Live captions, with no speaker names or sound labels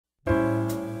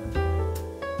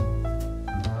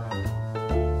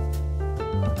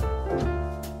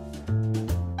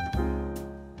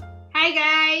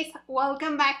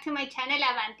welcome back to my channel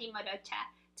Avanti Morocha.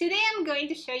 Today I'm going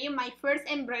to show you my first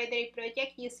embroidery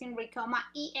project using Ricoma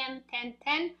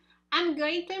EM100. I'm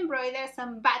going to embroider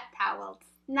some bath towels.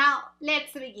 Now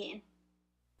let's begin.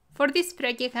 For this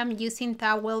project I'm using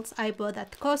towels I bought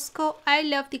at Costco. I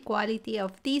love the quality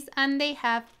of these and they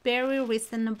have very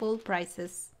reasonable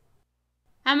prices.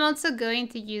 I'm also going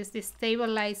to use the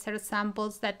stabilizer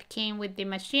samples that came with the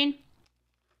machine.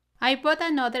 I bought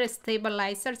another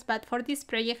stabilizers, but for this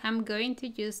project I'm going to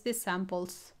use the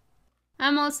samples.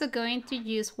 I'm also going to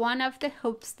use one of the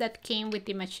hoops that came with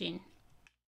the machine.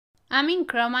 I'm in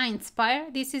Chroma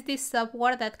Inspire. This is the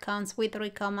software that comes with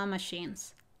Ricoma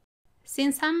machines.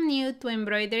 Since I'm new to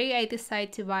embroidery, I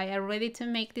decided to buy a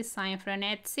ready-to-make design from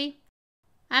Etsy.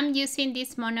 I'm using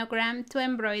this monogram to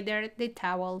embroider the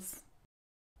towels.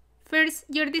 First,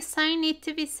 your design needs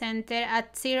to be centered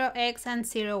at 0x and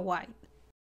 0y.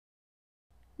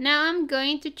 Now I'm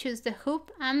going to choose the hoop.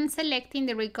 I'm selecting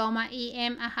the Ricoma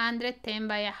EM110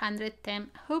 by 110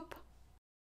 hoop.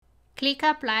 Click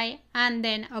apply and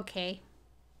then OK.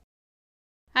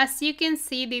 As you can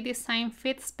see, the design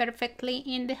fits perfectly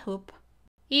in the hoop.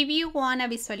 If you want a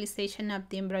visualization of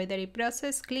the embroidery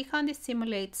process, click on the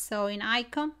simulate sewing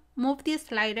icon, move the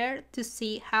slider to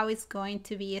see how it's going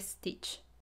to be stitched.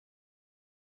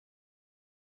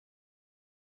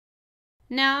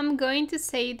 Now I'm going to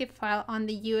save the file on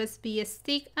the USB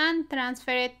stick and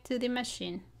transfer it to the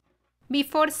machine.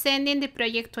 Before sending the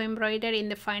project to embroider in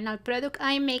the final product,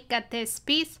 I make a test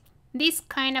piece. This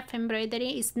kind of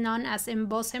embroidery is known as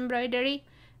embossed embroidery.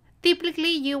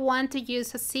 Typically you want to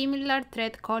use a similar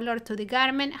thread color to the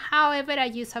garment, however I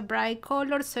use a bright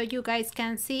color so you guys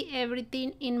can see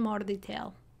everything in more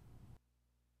detail.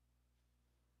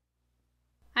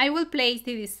 I will place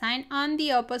the design on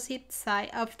the opposite side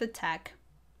of the tag.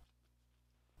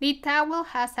 The towel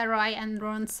has a right and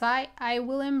wrong side. I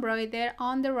will embroider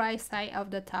on the right side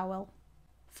of the towel.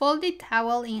 Fold the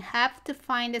towel in half to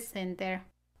find the center.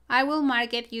 I will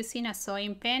mark it using a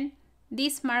sewing pen.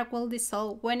 This mark will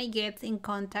dissolve when it gets in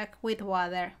contact with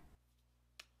water.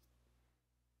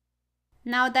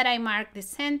 Now that I marked the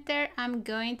center, I'm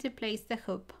going to place the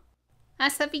hoop.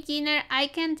 As a beginner, I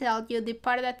can tell you the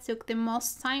part that took the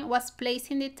most time was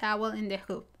placing the towel in the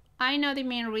hoop. I know the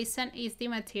main reason is the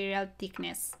material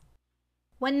thickness.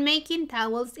 When making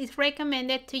towels, it's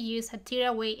recommended to use a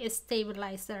tearaway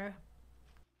stabilizer.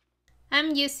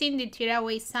 I'm using the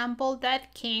tearaway sample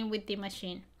that came with the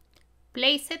machine.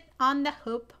 Place it on the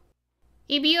hoop.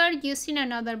 If you are using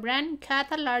another brand,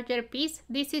 cut a larger piece.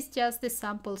 This is just the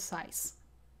sample size.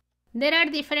 There are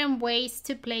different ways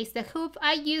to place the hoop.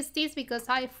 I use this because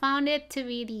I found it to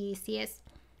be the easiest.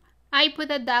 I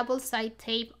put a double-sided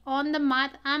tape on the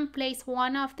mat and place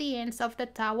one of the ends of the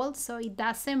towel so it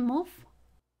doesn't move.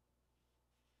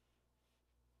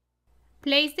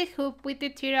 Place the hoop with the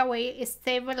tearaway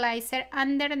stabilizer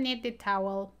underneath the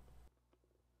towel.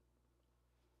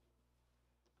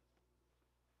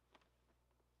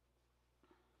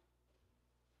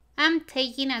 I'm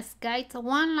taking as guide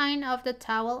one line of the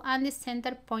towel and the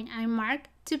center point I marked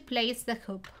to place the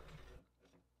hoop.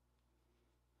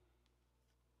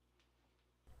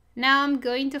 Now I'm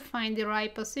going to find the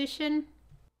right position.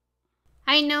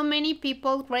 I know many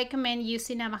people recommend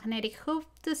using a magnetic hoop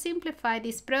to simplify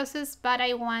this process, but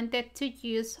I wanted to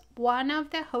use one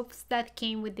of the hoops that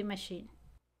came with the machine.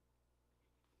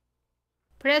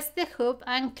 Press the hoop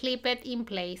and clip it in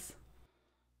place.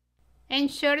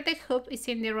 Ensure the hoop is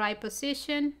in the right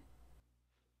position.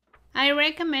 I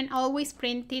recommend always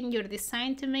printing your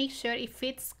design to make sure it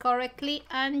fits correctly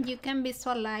and you can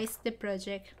visualize the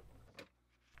project.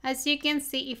 As you can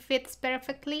see, it fits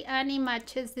perfectly and it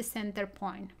matches the center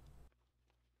point.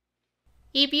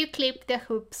 If you clip the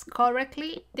hoops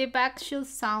correctly, the back should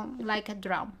sound like a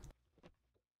drum.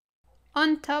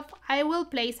 On top, I will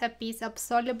place a piece of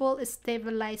soluble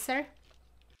stabilizer.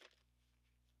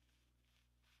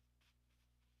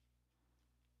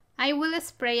 I will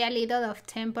spray a little of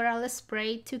temporal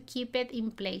spray to keep it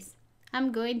in place.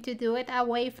 I'm going to do it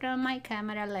away from my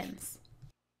camera lens.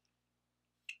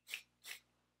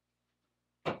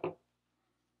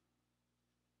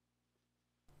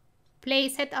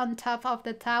 Place it on top of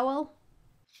the towel.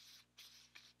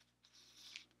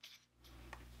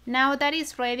 Now that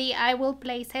it's ready, I will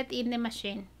place it in the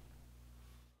machine.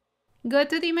 Go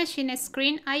to the machine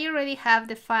screen. I already have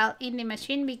the file in the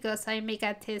machine because I make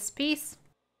a test piece.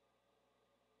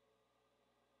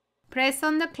 Press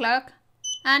on the clock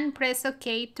and press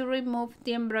OK to remove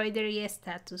the embroidery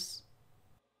status.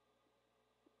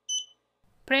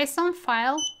 Press on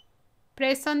File,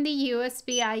 press on the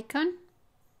USB icon.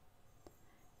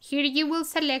 Here you will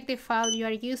select the file you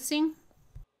are using.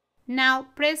 Now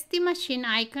press the machine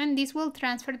icon. This will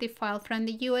transfer the file from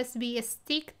the USB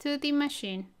stick to the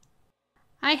machine.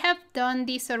 I have done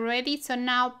this already, so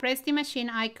now press the machine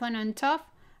icon on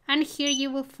top and here you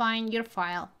will find your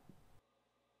file.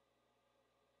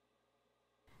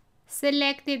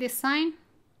 Select the design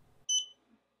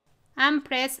and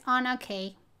press on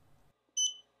OK.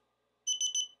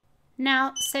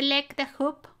 Now select the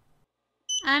hoop.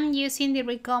 I'm using the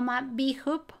Ricoma B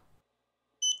hoop.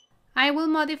 I will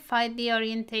modify the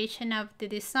orientation of the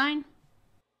design.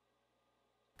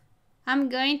 I'm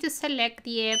going to select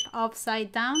the F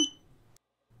upside down.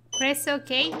 Press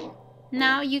OK.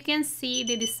 Now you can see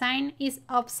the design is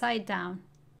upside down.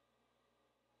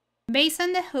 Based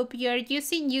on the hoop you are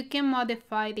using, you can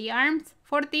modify the arms.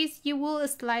 For this, you will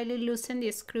slightly loosen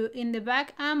the screw in the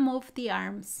back and move the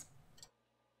arms.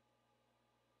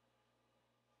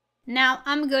 Now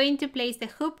I'm going to place the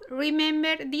hoop.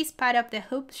 Remember, this part of the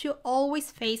hoop should always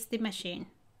face the machine.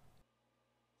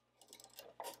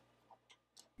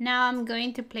 Now I'm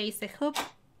going to place the hoop.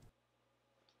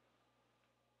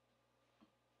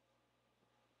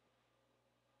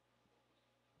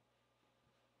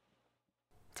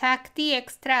 Tuck the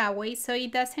extra away so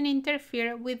it doesn't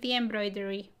interfere with the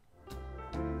embroidery.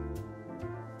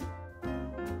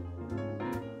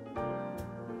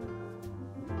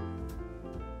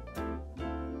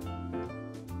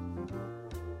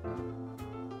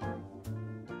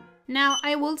 Now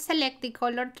I will select the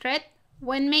color thread.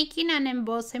 When making an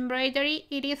embossed embroidery,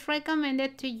 it is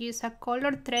recommended to use a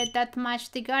color thread that matches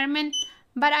the garment,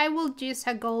 but I will use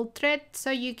a gold thread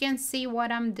so you can see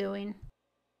what I'm doing.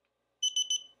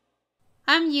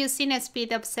 I'm using a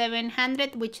speed of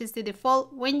 700, which is the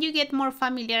default. When you get more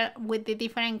familiar with the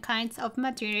different kinds of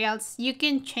materials, you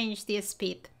can change the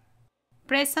speed.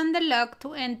 Press on the lock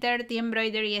to enter the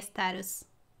embroidery status.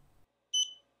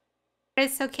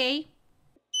 Press OK.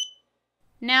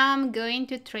 Now I'm going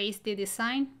to trace the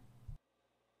design.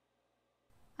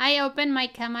 I open my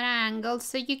camera angle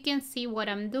so you can see what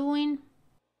I'm doing.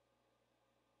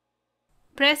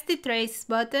 Press the trace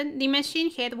button. The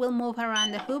machine head will move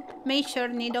around the hoop. Make sure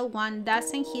needle 1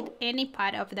 doesn't hit any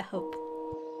part of the hoop.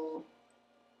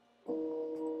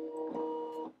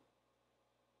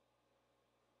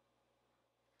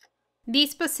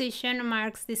 This position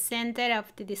marks the center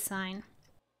of the design.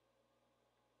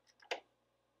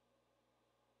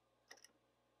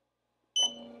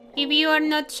 If you are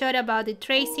not sure about the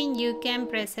tracing, you can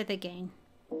press it again.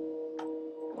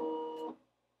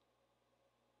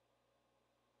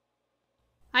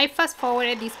 I fast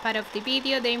forwarded this part of the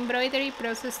video. The embroidery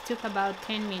process took about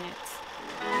 10 minutes.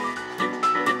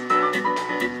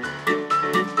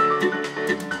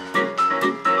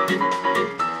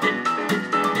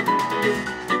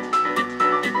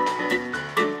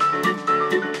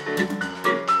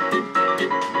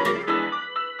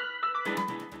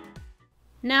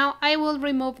 Now I will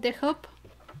remove the hoop.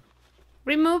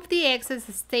 Remove the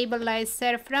excess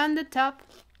stabilizer from the top.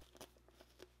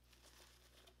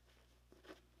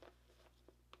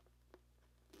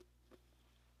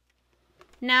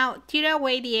 Now tear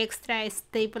away the extra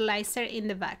stabilizer in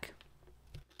the back.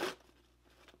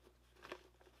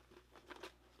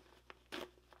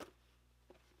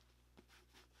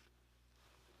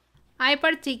 I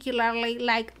particularly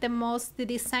like the most the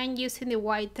design using the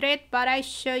white thread, but I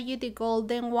show you the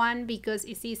golden one because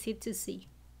it's easy to see.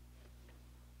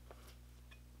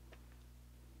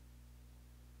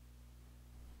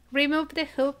 Remove the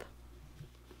hoop.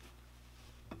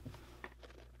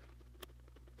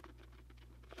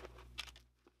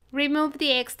 Remove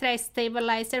the extra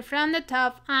stabilizer from the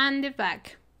top and the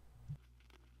back.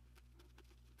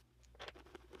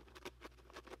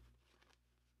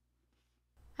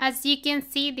 As you can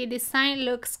see, the design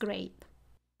looks great.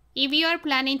 If you are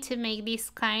planning to make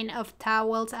this kind of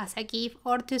towels as a gift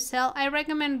or to sell, I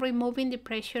recommend removing the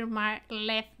pressure mark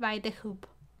left by the hoop.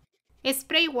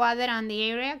 Spray water on the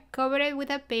area, cover it with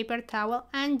a paper towel,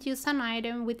 and use an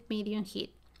iron with medium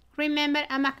heat. Remember,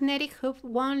 a magnetic hoop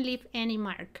won't leave any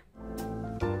mark.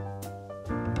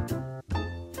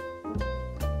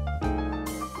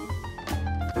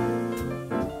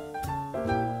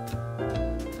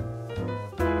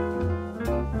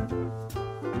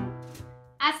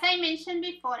 As I mentioned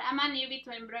before, I'm a newbie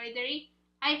to embroidery.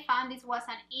 I found this was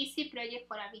an easy project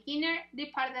for a beginner. The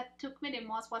part that took me the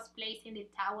most was placing the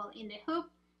towel in the hoop,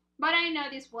 but I know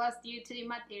this was due to the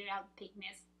material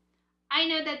thickness. I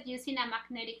know that using a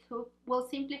magnetic hoop will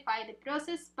simplify the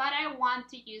process, but I want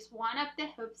to use one of the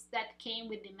hoops that came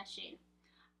with the machine.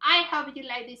 I hope you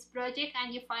like this project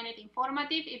and you find it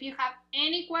informative. If you have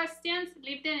any questions,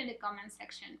 leave them in the comment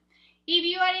section. If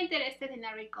you are interested in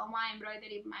a Ricoma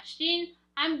embroidery machine,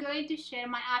 I'm going to share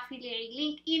my affiliate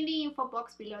link in the info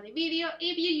box below the video.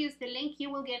 If you use the link, you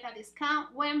will get a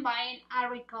discount when buying a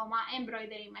Ricoma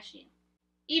embroidery machine.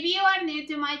 If you are new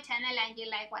to my channel and you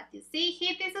like what you see,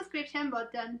 hit the subscription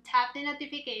button, tap the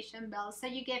notification bell so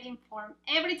you get informed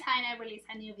every time I release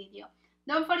a new video.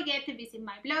 Don't forget to visit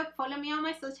my blog, follow me on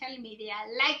my social media,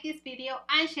 like this video,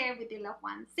 and share with your loved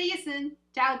ones. See you soon.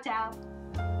 Ciao, ciao.